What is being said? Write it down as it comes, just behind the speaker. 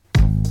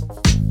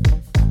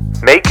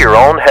your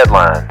own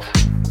headlines.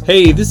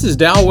 Hey, this is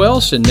Dow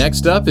Welsh, and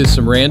next up is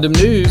some random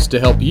news to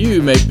help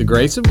you make the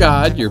grace of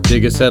God your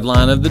biggest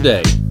headline of the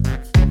day.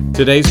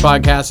 Today's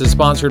podcast is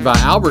sponsored by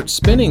Albert's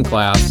Spinning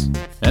Class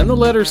and the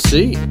letter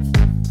C.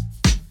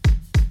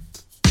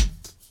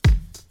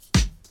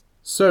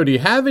 So, do you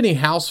have any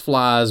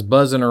houseflies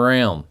buzzing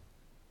around?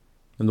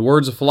 In the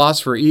words of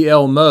philosopher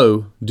E.L.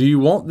 Moe, do you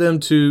want them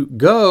to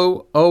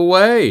go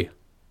away?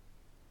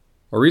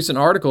 A recent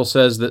article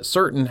says that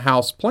certain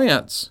house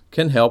plants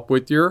can help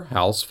with your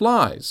house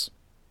flies.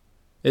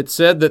 It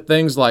said that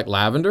things like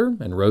lavender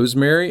and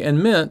rosemary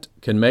and mint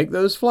can make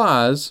those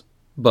flies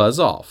buzz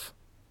off.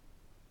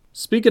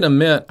 Speaking of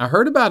mint, I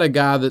heard about a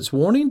guy that's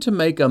wanting to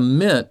make a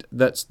mint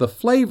that's the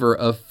flavor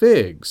of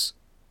figs.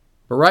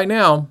 But right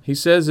now, he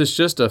says it's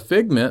just a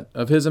figment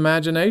of his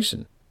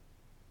imagination.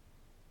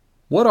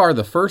 What are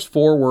the first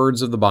 4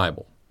 words of the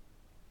Bible?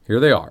 Here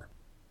they are.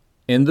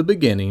 In the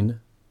beginning,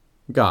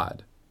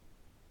 God.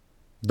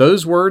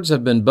 Those words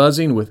have been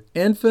buzzing with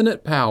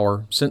infinite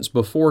power since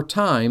before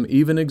time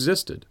even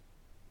existed.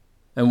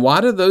 And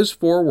why do those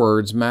 4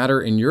 words matter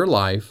in your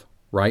life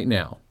right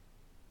now?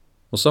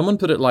 Well, someone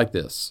put it like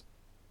this.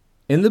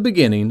 In the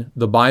beginning,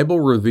 the Bible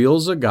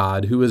reveals a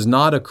God who is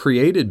not a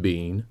created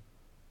being,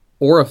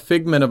 or a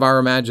figment of our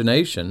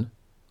imagination,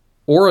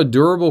 or a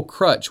durable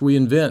crutch we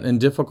invent in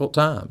difficult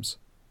times.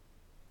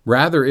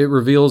 Rather, it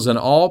reveals an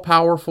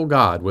all-powerful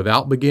God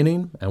without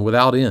beginning and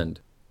without end,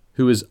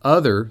 who is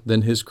other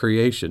than his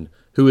creation,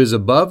 who is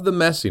above the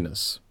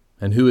messiness,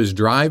 and who is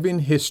driving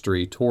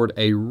history toward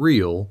a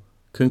real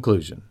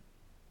conclusion.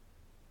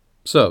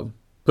 So,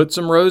 put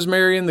some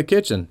rosemary in the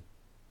kitchen,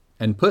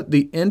 and put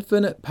the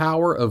infinite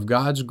power of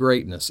God's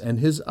greatness and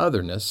his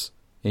otherness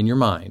in your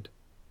mind.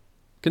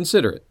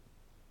 Consider it,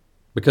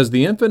 because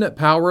the infinite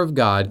power of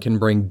God can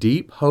bring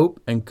deep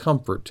hope and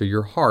comfort to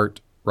your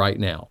heart right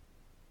now.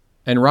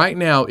 And right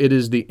now, it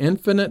is the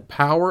infinite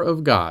power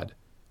of God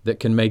that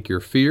can make your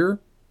fear,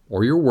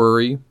 or your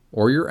worry,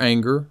 or your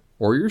anger,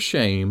 or your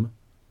shame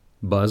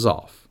buzz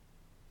off.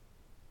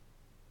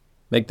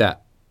 Make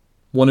that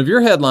one of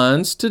your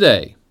headlines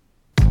today.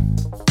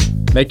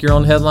 Make Your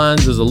Own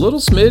Headlines is a little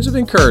smidge of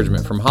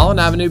encouragement from Holland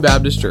Avenue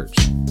Baptist Church.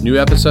 New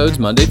episodes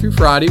Monday through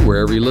Friday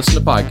wherever you listen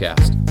to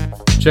podcasts.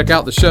 Check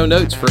out the show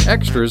notes for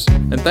extras,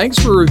 and thanks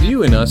for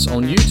reviewing us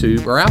on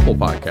YouTube or Apple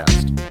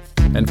Podcast.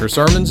 And for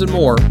sermons and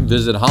more,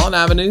 visit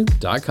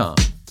hollandavenue.com.